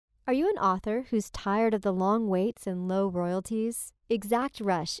Are you an author who's tired of the long waits and low royalties?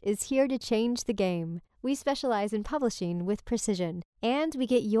 ExactRush is here to change the game. We specialize in publishing with precision, and we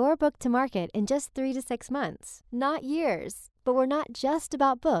get your book to market in just 3 to 6 months, not years. But we're not just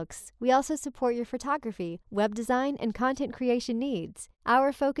about books. We also support your photography, web design, and content creation needs.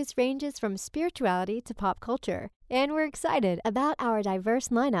 Our focus ranges from spirituality to pop culture, and we're excited about our diverse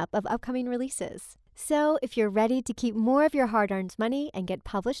lineup of upcoming releases. So if you're ready to keep more of your hard-earned money and get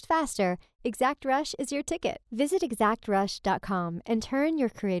published faster, ExactRush is your ticket. Visit exactrush.com and turn your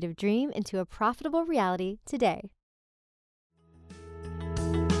creative dream into a profitable reality today.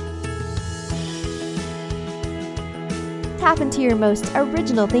 Tap into your most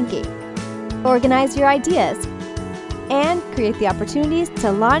original thinking, organize your ideas, and create the opportunities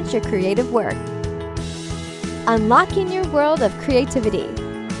to launch your creative work. Unlocking your world of creativity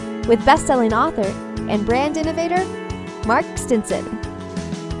with best-selling author and brand innovator, Mark Stinson.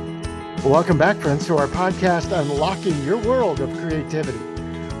 Welcome back, friends, to our podcast, Unlocking Your World of Creativity,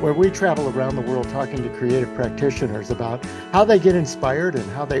 where we travel around the world talking to creative practitioners about how they get inspired and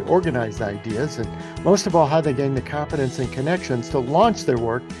how they organize ideas, and most of all, how they gain the confidence and connections to launch their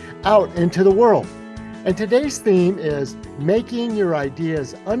work out into the world. And today's theme is making your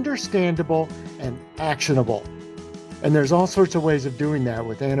ideas understandable and actionable. And there's all sorts of ways of doing that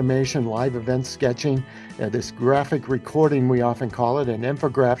with animation, live event sketching, this graphic recording, we often call it, and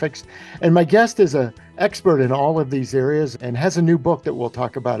infographics. And my guest is an expert in all of these areas and has a new book that we'll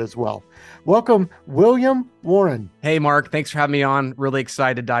talk about as well. Welcome, William Warren. Hey, Mark. Thanks for having me on. Really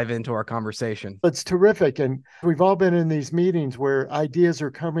excited to dive into our conversation. It's terrific. And we've all been in these meetings where ideas are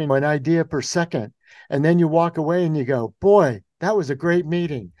coming, an idea per second. And then you walk away and you go, boy, that was a great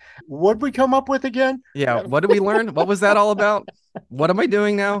meeting. What did we come up with again? Yeah. What did we learn? What was that all about? What am I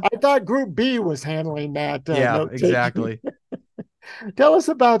doing now? I thought Group B was handling that. Yeah, exactly. Tell us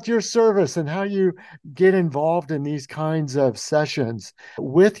about your service and how you get involved in these kinds of sessions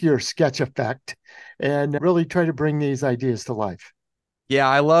with your sketch effect and really try to bring these ideas to life. Yeah,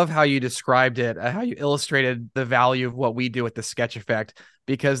 I love how you described it, how you illustrated the value of what we do with the sketch effect,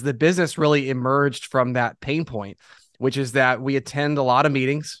 because the business really emerged from that pain point, which is that we attend a lot of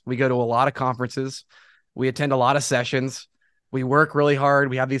meetings. We go to a lot of conferences. We attend a lot of sessions. We work really hard.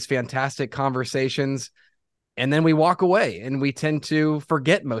 We have these fantastic conversations, and then we walk away and we tend to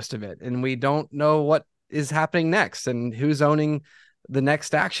forget most of it. And we don't know what is happening next and who's owning the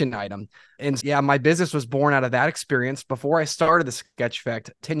next action item. And yeah, my business was born out of that experience. Before I started the Sketch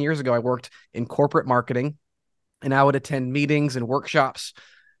Effect 10 years ago, I worked in corporate marketing, and I would attend meetings and workshops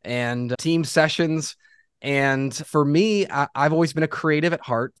and team sessions. And for me, I've always been a creative at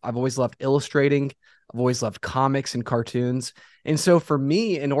heart. I've always loved illustrating. I've always loved comics and cartoons. And so for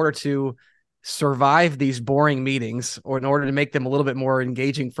me, in order to survive these boring meetings, or in order to make them a little bit more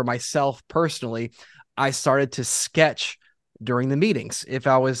engaging for myself personally, I started to sketch during the meetings. If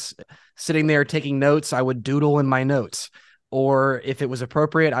I was sitting there taking notes, I would doodle in my notes. Or if it was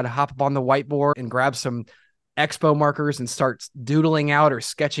appropriate, I'd hop up on the whiteboard and grab some expo markers and start doodling out or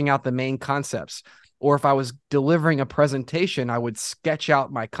sketching out the main concepts. Or if I was delivering a presentation, I would sketch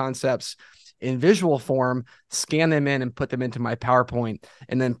out my concepts in visual form, scan them in and put them into my PowerPoint,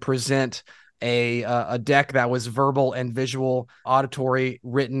 and then present a deck that was verbal and visual, auditory,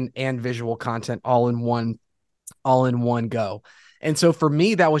 written, and visual content all in one go. And so for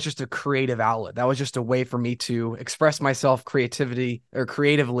me, that was just a creative outlet. That was just a way for me to express myself creatively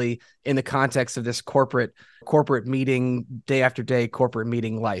in the context of this corporate meeting, day after day, corporate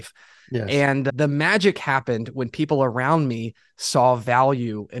meeting life. Yes. And the magic happened when people around me saw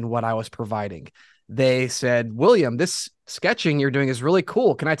value in what I was providing. They said, William, this sketching you're doing is really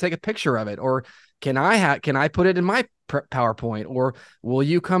cool. Can I take a picture of it? Or can I put it in my PowerPoint? Or will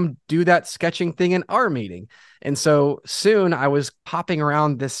you come do that sketching thing in our meeting? And so soon I was hopping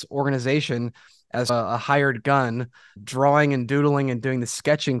around this organization as a hired gun, drawing and doodling and doing the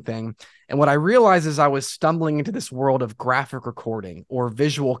sketching thing. And what I realized is I was stumbling into this world of graphic recording or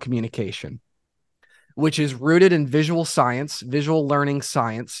visual communication, which is rooted in visual science, visual learning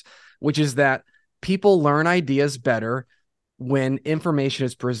science, which is that people learn ideas better when information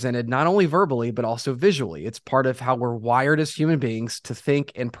is presented not only verbally, but also visually. It's part of how we're wired as human beings to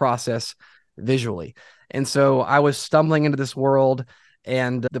think and process visually. And so I was stumbling into this world,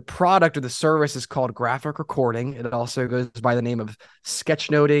 and the product or the service is called graphic recording. It also goes by the name of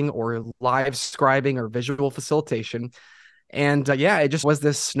sketchnoting or live scribing or visual facilitation. And it just was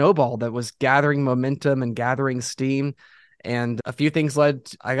this snowball that was gathering momentum and gathering steam. And a few things I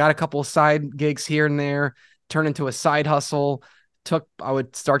got a couple of side gigs here and there, turned into a side hustle. I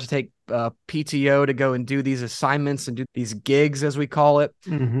would start to take PTO to go and do these assignments and do these gigs, as we call it.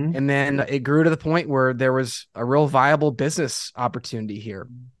 Mm-hmm. And then it grew to the point where there was a real viable business opportunity here.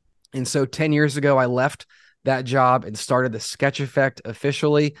 And so 10 years ago, I left that job and started the Sketch Effect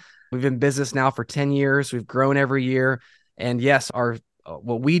officially. We've been in business now for 10 years. We've grown every year. And yes,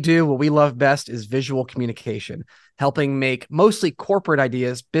 what we do, what we love best is visual communication, helping make mostly corporate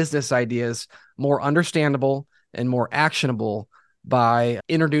ideas, business ideas, more understandable and more actionable by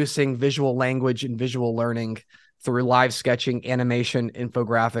introducing visual language and visual learning through live sketching, animation,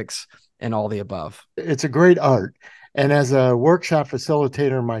 infographics, and all the above. It's a great art. And as a workshop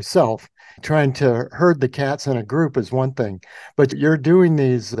facilitator myself, trying to herd the cats in a group is one thing, but you're doing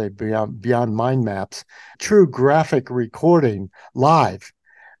these beyond mind maps, true graphic recording live.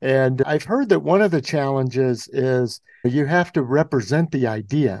 And I've heard that one of the challenges is you have to represent the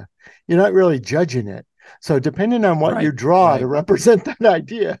idea. You're not really judging it. So depending on what you draw to represent that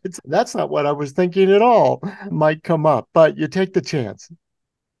idea, that's not what I was thinking at all, might come up, but you take the chance.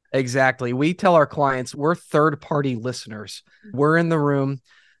 Exactly. We tell our clients we're third-party listeners. We're in the room,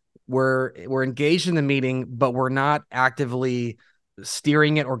 we're engaged in the meeting, but we're not actively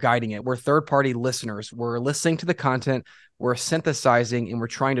steering it or guiding it. We're third-party listeners. We're listening to the content, we're synthesizing, and we're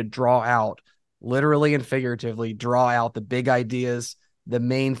trying to draw out, literally and figuratively, draw out the big ideas, the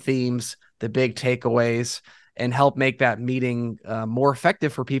main themes, the big takeaways, and help make that meeting more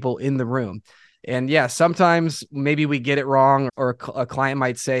effective for people in the room. And yeah, sometimes maybe we get it wrong, or a client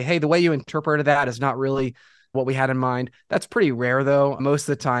might say, hey, the way you interpreted that is not really what we had in mind. That's pretty rare, though. Most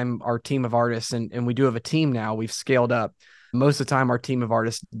of the time, our team of artists, and we do have a team now, we've scaled up. Most of the time, our team of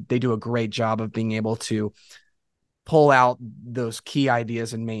artists, they do a great job of being able to pull out those key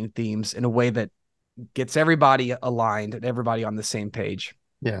ideas and main themes in a way that gets everybody aligned and everybody on the same page.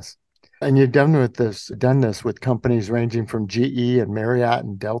 Yes. And you've done this with companies ranging from GE and Marriott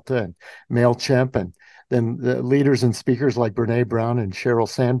and Delta and MailChimp, and then the leaders and speakers like Brene Brown and Sheryl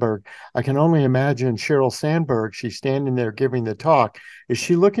Sandberg. I can only imagine Sheryl Sandberg, she's standing there giving the talk. Is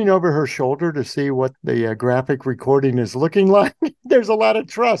she looking over her shoulder to see what the graphic recording is looking like? There's a lot of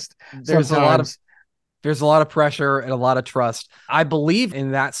trust. There's a lot of pressure and a lot of trust. I believe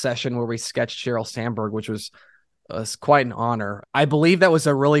in that session where we sketched Sheryl Sandberg, which was quite an honor. I believe that was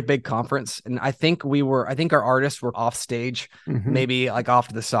a really big conference. And I think our artists were off stage, maybe like off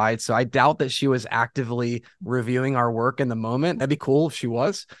to the side. So I doubt that she was actively reviewing our work in the moment. That'd be cool if she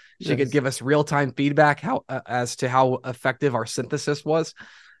was. She could give us real-time feedback as to how effective our synthesis was.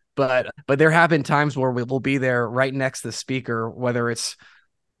 But there have been times where we will be there right next to the speaker, whether it's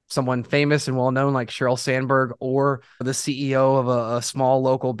someone famous and well-known like Sheryl Sandberg or the CEO of a small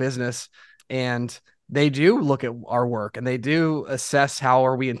local business. And they do look at our work and they do assess how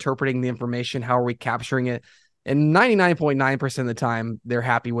are we interpreting the information, how are we capturing it. And 99.9% of the time, they're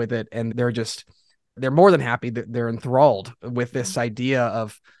happy with it. And they're more than happy that they're enthralled with this idea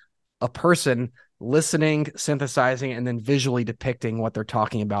of a person listening, synthesizing, and then visually depicting what they're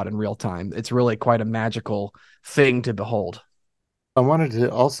talking about in real time. It's really quite a magical thing to behold. I wanted to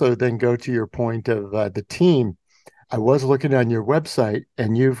also then go to your point of the team. I was looking on your website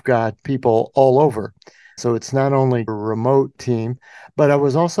and you've got people all over. So it's not only a remote team, but I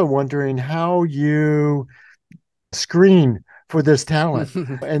was also wondering how you screen for this talent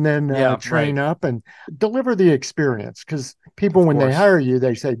and then train up and deliver the experience. Because people, when they hire you,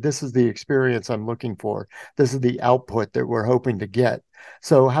 they say, this is the experience I'm looking for. This is the output that we're hoping to get.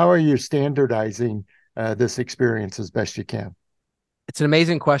 So how are you standardizing this experience as best you can? It's an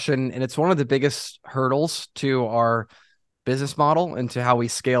amazing question, and it's one of the biggest hurdles to our business model and to how we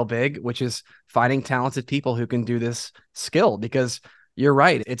scale big, which is finding talented people who can do this skill. Because you're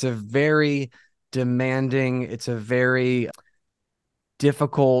right, it's a very demanding, it's a very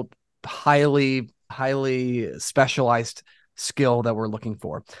difficult, highly specialized skill that we're looking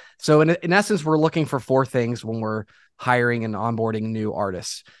for. So in essence, we're looking for four things when we're hiring and onboarding new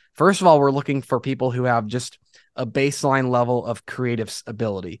artists. First of all, we're looking for people who have just a baseline level of creative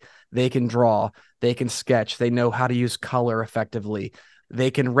ability. They can draw, they can sketch, they know how to use color effectively,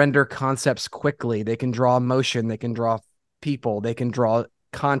 they can render concepts quickly, they can draw emotion, they can draw people, they can draw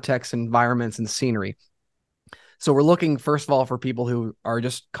context, environments, and scenery. So we're looking, first of all, for people who are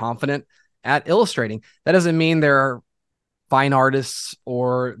just confident at illustrating. That doesn't mean they're fine artists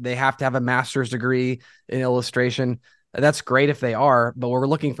or they have to have a master's degree in illustration. That's great if they are, but we're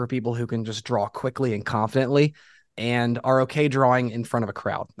looking for people who can just draw quickly and confidently and are okay drawing in front of a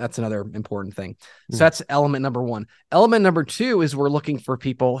crowd. That's another important thing. So that's element number one. Element number two is we're looking for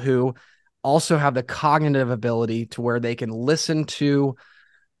people who also have the cognitive ability to where they can listen to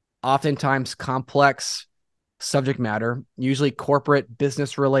oftentimes complex subject matter, usually corporate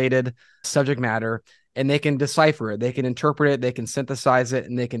business related subject matter, and they can decipher it, they can interpret it, they can synthesize it,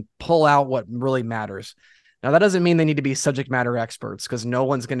 and they can pull out what really matters. Now, that doesn't mean they need to be subject matter experts, because no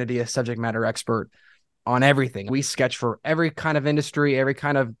one's going to be a subject matter expert on everything. We sketch for every kind of industry, every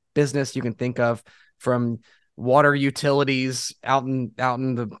kind of business you can think of, from water utilities out in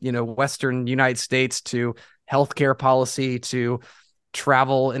the Western United States to healthcare policy to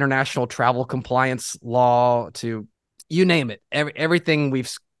travel, international travel compliance law, to you name it. Every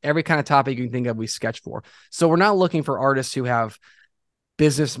kind of topic you can think of, we sketch for. So we're not looking for artists who have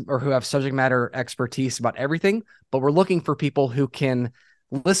business or who have subject matter expertise about everything, but we're looking for people who can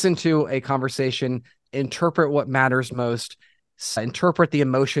listen to a conversation, interpret what matters most, interpret the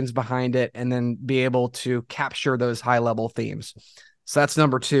emotions behind it, and then be able to capture those high level themes. So that's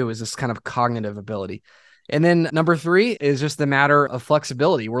number 2, is this kind of cognitive ability. And then number 3 is just the matter of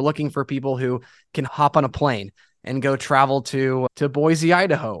flexibility. We're looking for people who can hop on a plane and go travel to Boise,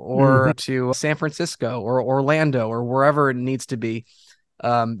 Idaho, or to San Francisco or Orlando or wherever it needs to be.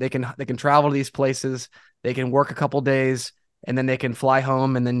 They can travel to these places. They can work a couple days, and then they can fly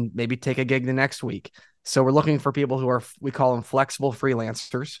home and then maybe take a gig the next week. So we're looking for people who are, we call them flexible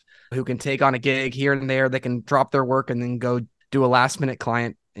freelancers, who can take on a gig here and there. They can drop their work and then go do a last minute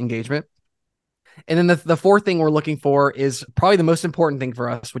client engagement. And then the 4th thing we're looking for is probably the most important thing for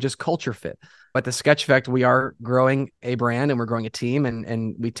us, which is culture fit. But the Sketch Effect, we are growing a brand and we're growing a team,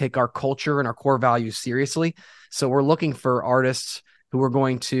 and we take our culture and our core values seriously. So we're looking for artists who are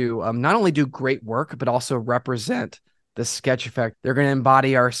going to not only do great work, but also represent the Sketch Effect. They're going to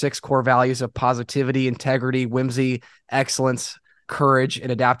embody our 6 core values of positivity, integrity, whimsy, excellence, courage, and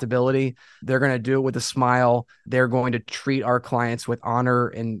adaptability. They're going to do it with a smile. They're going to treat our clients with honor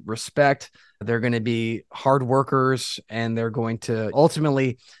and respect. They're going to be hard workers, and they're going to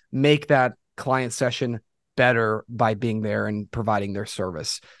ultimately make that client session better by being there and providing their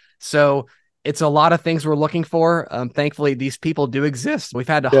service. So it's a lot of things we're looking for. Thankfully, these people do exist. We've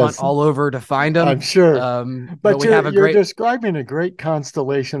had to hunt all over to find them. I'm sure. But we have you're describing a great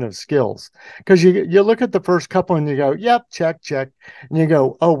constellation of skills, because you look at the first couple and you go, yep, check. And you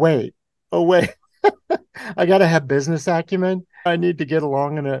go, oh, wait. I got to have business acumen. I need to get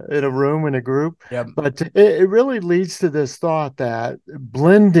along in a room, in a group. Yep. But it really leads to this thought that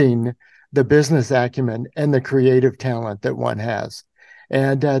blending the business acumen and the creative talent that one has.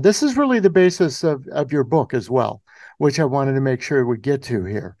 And this is really the basis of your book as well, which I wanted to make sure we get to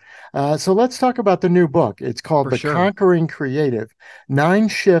here. So let's talk about the new book. It's called Conquering Creative: 9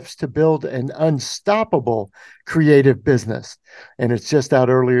 Shifts to Build an Unstoppable Creative Business. And it's just out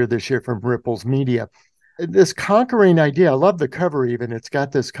earlier this year from Ripples Media. This conquering idea, I love the cover even. It's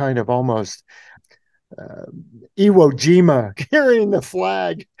got this kind of almost Iwo Jima carrying the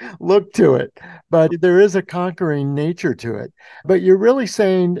flag look to it, but there is a conquering nature to it. But you're really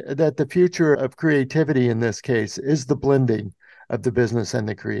saying that the future of creativity in this case is the blending of the business and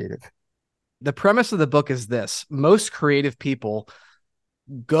the creative. The premise of the book is this: most creative people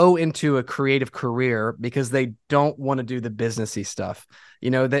go into a creative career because they don't want to do the businessy stuff.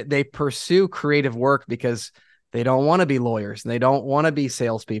 They pursue creative work because they don't want to be lawyers, and they don't want to be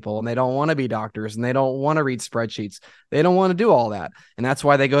salespeople, and they don't want to be doctors, and they don't want to read spreadsheets. They don't want to do all that. And that's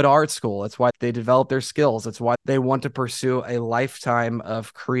why they go to art school. That's why they develop their skills. That's why they want to pursue a lifetime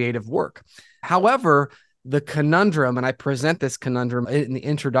of creative work. However, the conundrum, and I present this conundrum in the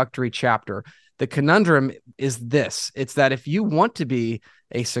introductory chapter, the conundrum is this: it's that if you want to be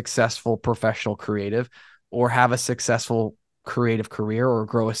a successful professional creative, or have a successful creative career, or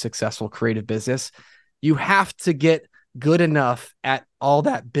grow a successful creative business, you have to get good enough at all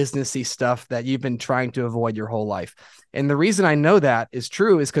that businessy stuff that you've been trying to avoid your whole life. And the reason I know that is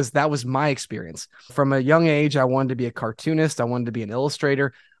true is because that was my experience. From a young age, I wanted to be a cartoonist. I wanted to be an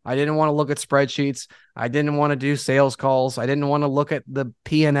illustrator. I didn't want to look at spreadsheets. I didn't want to do sales calls. I didn't want to look at the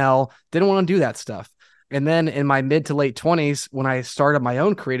P&L. Didn't want to do that stuff. And then in my mid to late 20s, when I started my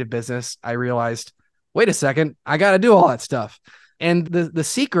own creative business, I realized, wait a second, I got to do all that stuff. And the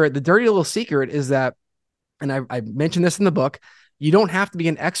secret, the dirty little secret is that, and I mentioned this in the book, you don't have to be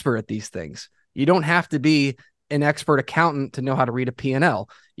an expert at these things. You don't have to be an expert accountant to know how to read a P&L.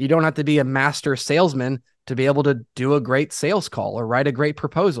 You don't have to be a master salesman to be able to do a great sales call or write a great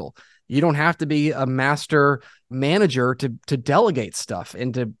proposal. You don't have to be a master manager to delegate stuff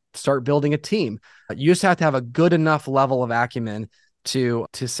and to start building a team. You just have to have a good enough level of acumen to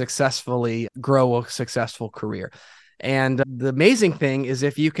successfully grow a successful career. And the amazing thing is,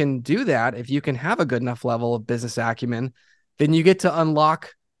 if you can do that, if you can have a good enough level of business acumen, then you get to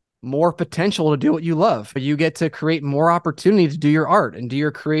unlock more potential to do what you love. You get to create more opportunity to do your art and do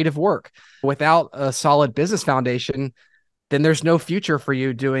your creative work. Without a solid business foundation, then there's no future for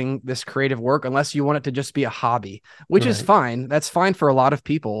you doing this creative work unless you want it to just be a hobby, which is fine. That's fine for a lot of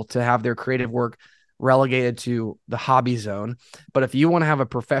people to have their creative work relegated to the hobby zone. But if you want to have a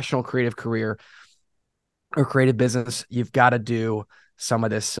professional creative career or creative business, you've got to do some of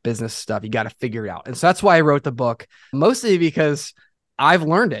this business stuff. You got to figure it out. And so that's why I wrote the book, mostly because I've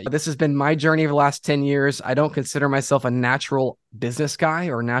learned it. This has been my journey over the last 10 years. I don't consider myself a natural business guy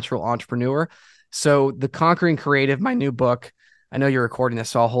or natural entrepreneur. So the Conquering Creative, my new book, I know you're recording this,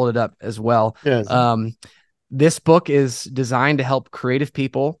 so I'll hold it up as well. Yes. This book is designed to help creative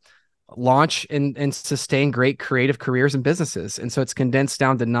people launch and sustain great creative careers and businesses. And so it's condensed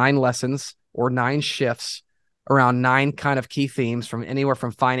down to 9 lessons or 9 shifts around 9 kind of key themes, from anywhere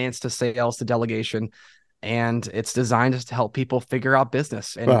from finance to sales to delegation. And it's designed to help people figure out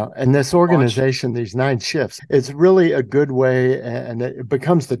business. And this organization, these 9 shifts, it's really a good way, and it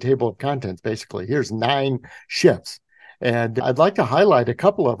becomes the table of contents, basically. Here's 9 shifts. And I'd like to highlight a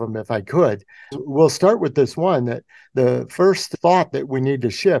couple of them if I could. We'll start with this one, that the first thought that we need to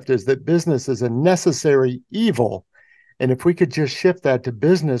shift is that business is a necessary evil. And if we could just shift that to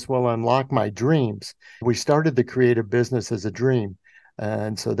business will unlock my dreams. We started the creative business as a dream.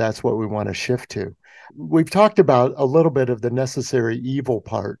 And so that's what we want to shift to. We've talked about a little bit of the necessary evil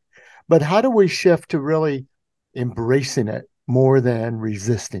part, but how do we shift to really embracing it more than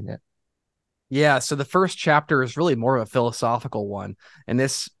resisting it? Yeah. So the first chapter is really more of a philosophical one. And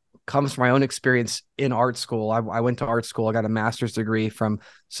this comes from my own experience in art school. I went to art school. I got a master's degree from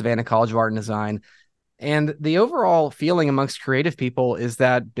Savannah College of Art and Design. And the overall feeling amongst creative people is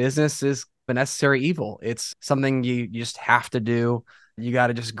that business is a necessary evil. It's something you just have to do. You got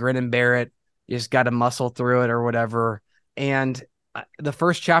to just grin and bear it. You just got to muscle through it or whatever. And the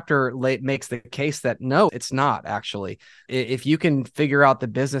first chapter makes the case that no, it's not actually. If you can figure out the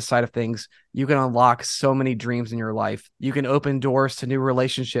business side of things, you can unlock so many dreams in your life. You can open doors to new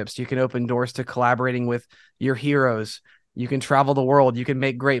relationships. You can open doors to collaborating with your heroes. You can travel the world. You can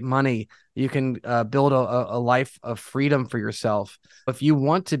make great money. You can build a life of freedom for yourself. If you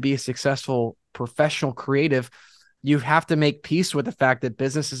want to be a successful professional creative, you have to make peace with the fact that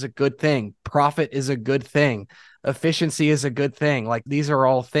business is a good thing. Profit is a good thing. Efficiency is a good thing. Like, these are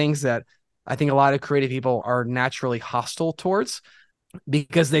all things that I think a lot of creative people are naturally hostile towards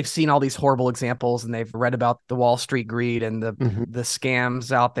because they've seen all these horrible examples and they've read about the Wall Street greed and the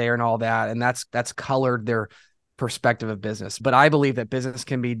scams out there and all that. And that's colored their perspective of business. But I believe that business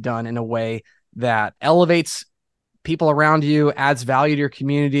can be done in a way that elevates people around you, adds value to your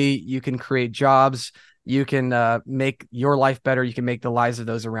community. You can create jobs. You can make your life better. You can make the lives of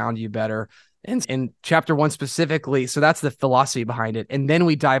those around you better. And in chapter 1 specifically, so that's the philosophy behind it. And then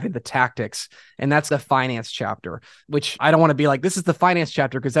we dive into tactics. And that's the finance chapter, which I don't want to be like, this is the finance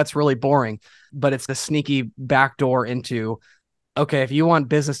chapter, because that's really boring. But it's the sneaky backdoor into, okay, if you want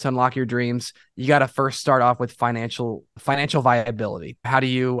business to unlock your dreams, you got to first start off with financial viability. How do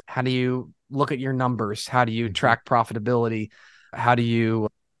you look at your numbers? How do you track profitability? How do you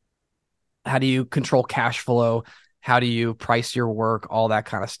control cash flow? How do you price your work? All that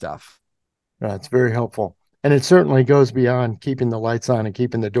kind of stuff. It's very helpful. And it certainly goes beyond keeping the lights on and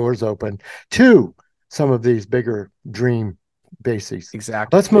keeping the doors open to some of these bigger dream basics.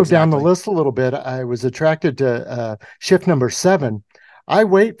 Exactly. Let's move down the list a little bit. I was attracted to shift number 7. I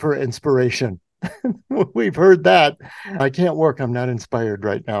wait for inspiration. We've heard that. I can't work. I'm not inspired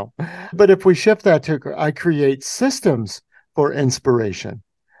right now. But if we shift that to, I create systems for inspiration.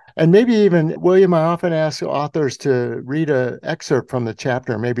 And maybe even, William, I often ask authors to read an excerpt from the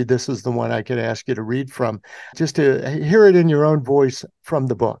chapter. Maybe this is the one I could ask you to read from, just to hear it in your own voice from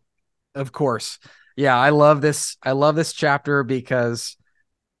the book. Of course. Yeah, I love this. I love this chapter because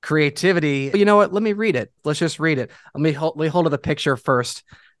creativity, you know what? Let me read it. Let's just read it. Let me hold of the picture first.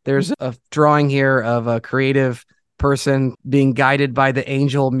 There's a drawing here of a creative person being guided by the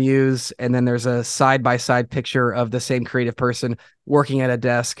angel muse. And then there's a side-by-side picture of the same creative person working at a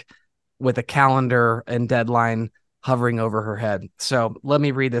desk with a calendar and deadline hovering over her head. So let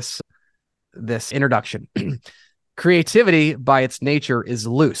me read this introduction. Creativity by its nature is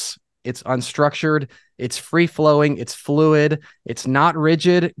loose. It's unstructured. It's free-flowing. It's fluid. It's not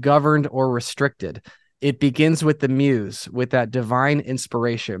rigid, governed, or restricted. It begins with the muse, with that divine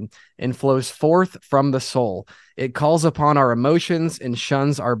inspiration, and flows forth from the soul. It calls upon our emotions and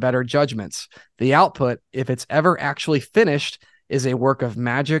shuns our better judgments. The output, if it's ever actually finished, is a work of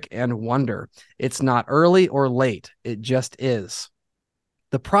magic and wonder. It's not early or late. It just is.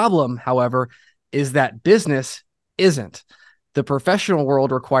 The problem, however, is that business isn't. The professional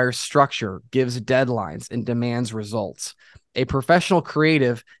world requires structure, gives deadlines, and demands results. A professional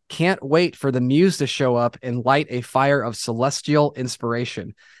creative can't wait for the muse to show up and light a fire of celestial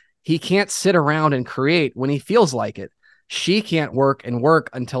inspiration. He can't sit around and create when he feels like it. She can't work and work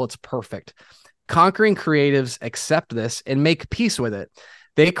until it's perfect. Conquering creatives accept this and make peace with it.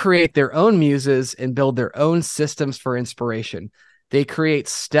 They create their own muses and build their own systems for inspiration. They create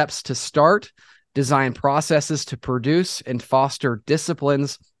steps to start, design processes to produce, and foster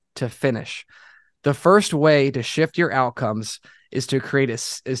disciplines to finish. The first way to shift your outcomes is to create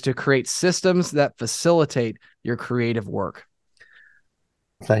systems that facilitate your creative work.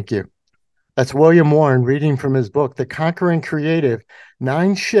 Thank you. That's William Warren reading from his book, The Conquering Creative: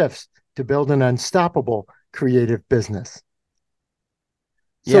 9 Shifts to Build an Unstoppable Creative Business.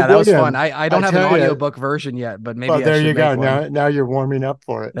 So yeah, that was fun. I don't have an audiobook version yet, but maybe well, there you go. One. Now you're warming up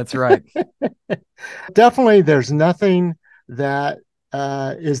for it. That's right. Definitely, there's nothing that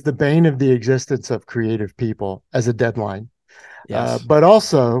is the bane of the existence of creative people as a deadline. Yes. But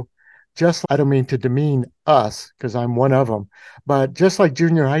also, I don't mean to demean us, because I'm one of them, but just like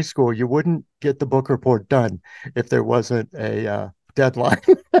junior high school, you wouldn't get the book report done if there wasn't a deadline.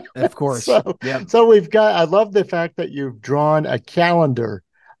 Of course. So I love the fact that you've drawn a calendar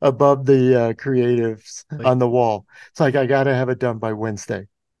above the creatives on the wall. It's like, I got to have it done by Wednesday.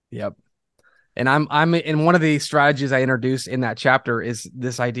 Yep. And I'm in one of the strategies I introduced in that chapter is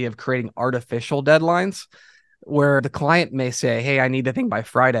this idea of creating artificial deadlines, where the client may say, hey, I need the thing by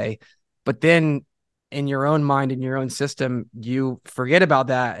Friday. But then in your own mind, in your own system, you forget about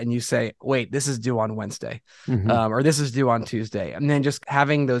that and you say, wait, this is due on Wednesday, or this is due on Tuesday. And then just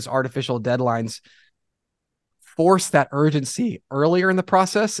having those artificial deadlines force that urgency earlier in the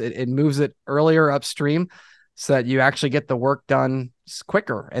process. It moves it earlier upstream so that you actually get the work done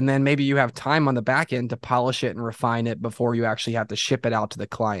quicker. And then maybe you have time on the back end to polish it and refine it before you actually have to ship it out to the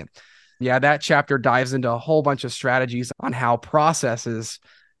client. Yeah, that chapter dives into a whole bunch of strategies on how processes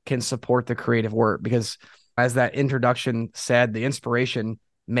can support the creative work, because as that introduction said, the inspiration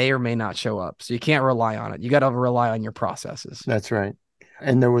may or may not show up. So you can't rely on it. You got to rely on your processes. That's right.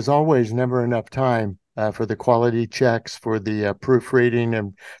 And there was always never enough time for the quality checks, for the proofreading,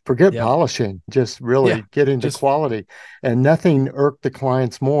 and forget polishing, just really getting the quality. And nothing irked the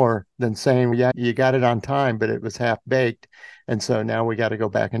clients more than saying, yeah, you got it on time, but it was half baked. And so now we got to go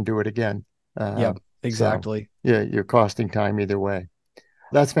back and do it again. Exactly. So, yeah, you're costing time either way.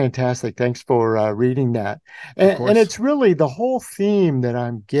 That's fantastic. Thanks for reading that. And it's really the whole theme that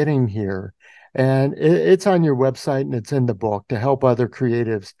I'm getting here. And it's on your website and it's in the book, to help other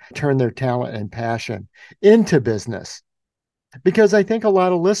creatives turn their talent and passion into business. Because I think a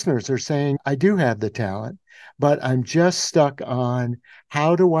lot of listeners are saying, I do have the talent, but I'm just stuck on,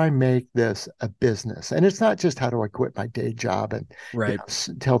 how do I make this a business? And it's not just, how do I quit my day job and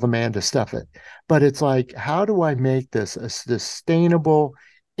tell the man to stuff it? But it's like, how do I make this a sustainable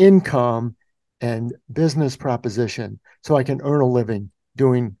income and business proposition so I can earn a living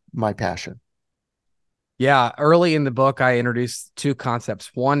doing my passion? Yeah, early in the book, I introduced 2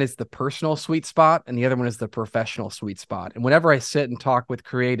 concepts. One is the personal sweet spot, and the other one is the professional sweet spot. And whenever I sit and talk with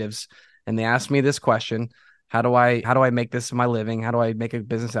creatives and they ask me this question, how do I make this my living? How do I make a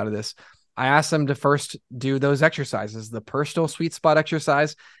business out of this? I ask them to first do those exercises, the personal sweet spot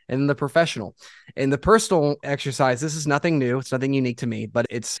exercise and the professional. In the personal exercise, this is nothing new. It's nothing unique to me, but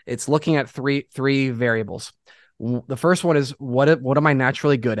it's looking at three variables. The first one is, what am I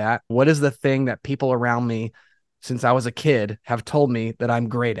naturally good at? What is the thing that people around me since I was a kid have told me that I'm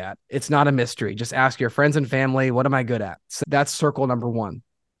great at? It's not a mystery. Just ask your friends and family, what am I good at? So that's circle number 1.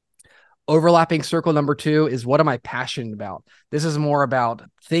 Overlapping circle number 2 is, what am I passionate about? This is more about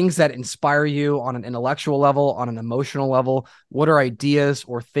things that inspire you on an intellectual level, on an emotional level. What are ideas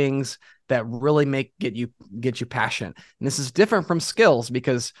or things that really get you passionate? And this is different from skills,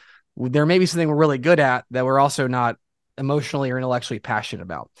 because there may be something we're really good at that we're also not emotionally or intellectually passionate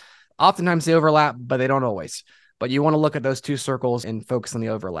about. Oftentimes they overlap, but they don't always. But you want to look at those 2 circles and focus on the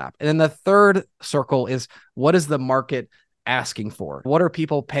overlap. And then the third circle is, what is the market asking for? What are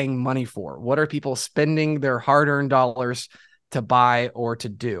people paying money for? What are people spending their hard-earned dollars to buy or to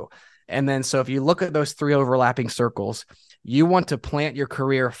do? And then, so if you look at those 3 overlapping circles, you want to plant your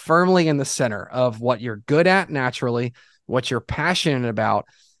career firmly in the center of what you're good at naturally, what you're passionate about,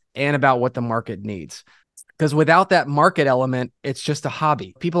 and about what the market needs. Because without that market element, it's just a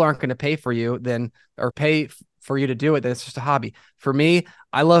hobby. People aren't going to pay for you or pay for you to do it. Then it's just a hobby. For me,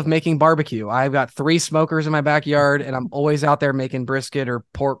 I love making barbecue. I've got 3 smokers in my backyard, and I'm always out there making brisket or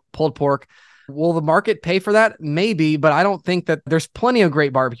pulled pork. Will the market pay for that? Maybe, but I don't think that there's plenty of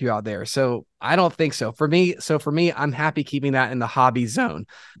great barbecue out there. So I don't think so. For me, I'm happy keeping that in the hobby zone.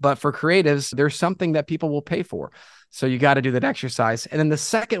 But for creatives, there's something that people will pay for. So you got to do that exercise. And then the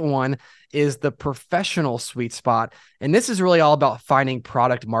second one is the professional sweet spot. And this is really all about finding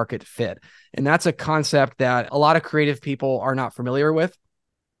product market fit. And that's a concept that a lot of creative people are not familiar with.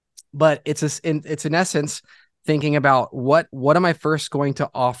 But it's in essence thinking about what am I first going to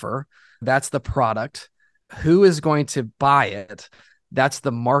offer? That's the product. Who is going to buy it? That's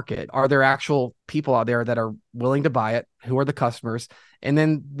the market. Are there actual people out there that are willing to buy it? Who are the customers? And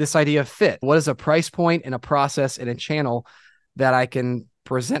then this idea of fit. What is a price point and a process and a channel that I can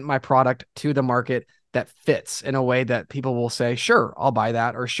present my product to the market that fits in a way that people will say, sure, I'll buy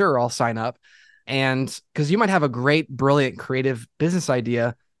that, or sure, I'll sign up. And because you might have a great, brilliant, creative business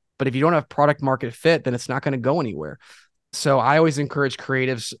idea, but if you don't have product market fit, then it's not going to go anywhere. So I always encourage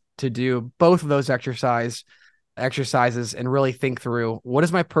creatives to do both of those exercises and really think through, what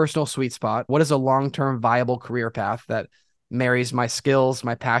is my personal sweet spot? What is a long-term viable career path that marries my skills,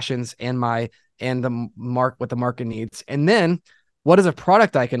 my passions, and what the market needs? And then what is a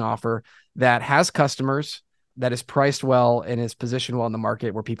product I can offer that has customers, that is priced well, and is positioned well in the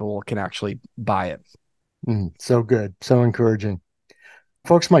market where people can actually buy it? So good. So encouraging.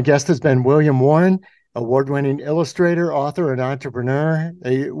 Folks, my guest has been William Warren, award-winning illustrator, author, and entrepreneur.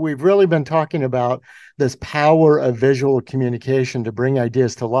 We've really been talking about this power of visual communication to bring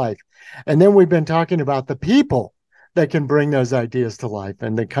ideas to life. And then we've been talking about the people that can bring those ideas to life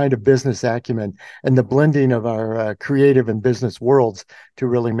and the kind of business acumen and the blending of our creative and business worlds to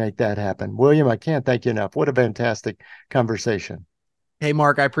really make that happen. William, I can't thank you enough. What a fantastic conversation. Hey,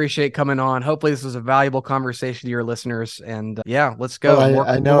 Mark, I appreciate coming on. Hopefully this was a valuable conversation to your listeners. And let's go. Well,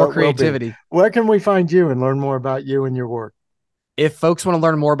 I know more creativity. Where can we find you and learn more about you and your work? If folks want to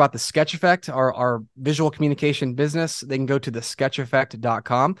learn more about the Sketch Effect, our visual communication business, they can go to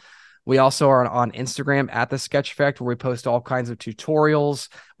thesketcheffect.com. We also are on Instagram at The Sketch Effect, where we post all kinds of tutorials.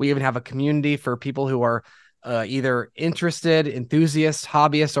 We even have a community for people who are either interested, enthusiasts,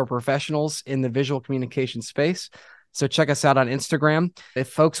 hobbyists, or professionals in the visual communication space. So check us out on Instagram. If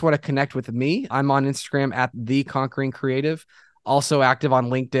folks want to connect with me, I'm on Instagram at The Conquering Creative, also active on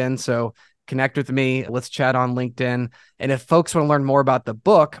LinkedIn. So connect with me. Let's chat on LinkedIn. And if folks want to learn more about the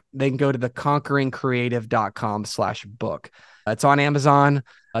book, they can go to theconqueringcreative.com/book. It's on Amazon.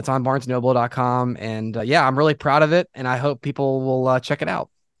 It's on barnesnoble.com. And I'm really proud of it. And I hope people will check it out.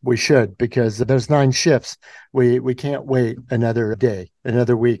 We should, because there's 9 shifts. We can't wait another day,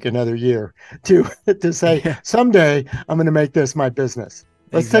 another week, another year to say, someday I'm going to make this my business.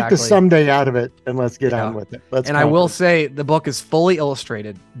 Let's take the someday out of it and let's get on with it. I will say the book is fully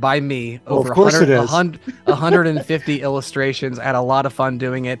illustrated by me. Over 150 illustrations. I had a lot of fun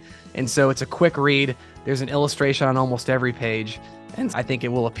doing it. And so it's a quick read. There's an illustration on almost every page. And I think it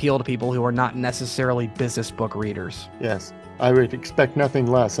will appeal to people who are not necessarily business book readers. Yes. I would expect nothing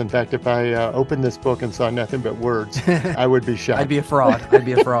less. In fact, if I opened this book and saw nothing but words, I would be shocked. I'd be a fraud.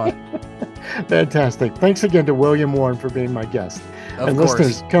 Fantastic. Thanks again to William Warren for being my guest. Of course.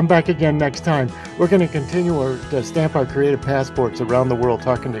 Listeners, come back again next time. We're going to continue to stamp our creative passports around the world,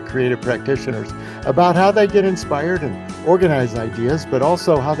 talking to creative practitioners about how they get inspired and organize ideas, but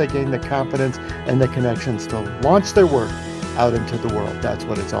also how they gain the confidence and the connections to launch their work out into the world. That's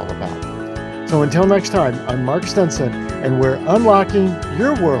what it's all about. So until next time, I'm Mark Stinson, and we're unlocking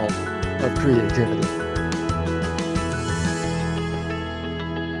your world of creativity.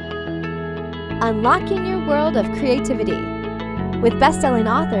 Unlocking Your World of Creativity with best-selling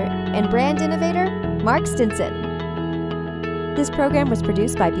author and brand innovator, Mark Stinson. This program was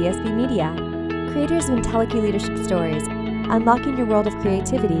produced by BSB Media, creators of IntelliKey Leadership Stories, Unlocking Your World of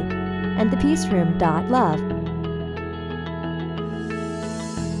Creativity, and thepeaceroom.love.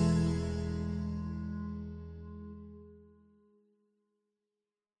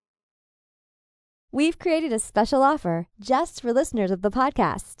 We've created a special offer just for listeners of the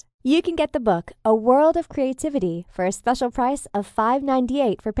podcast. You can get the book, A World of Creativity, for a special price of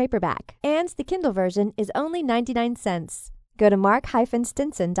 $5.98 for paperback, and the Kindle version is only 99 cents. Go to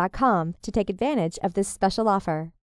mark-stinson.com to take advantage of this special offer.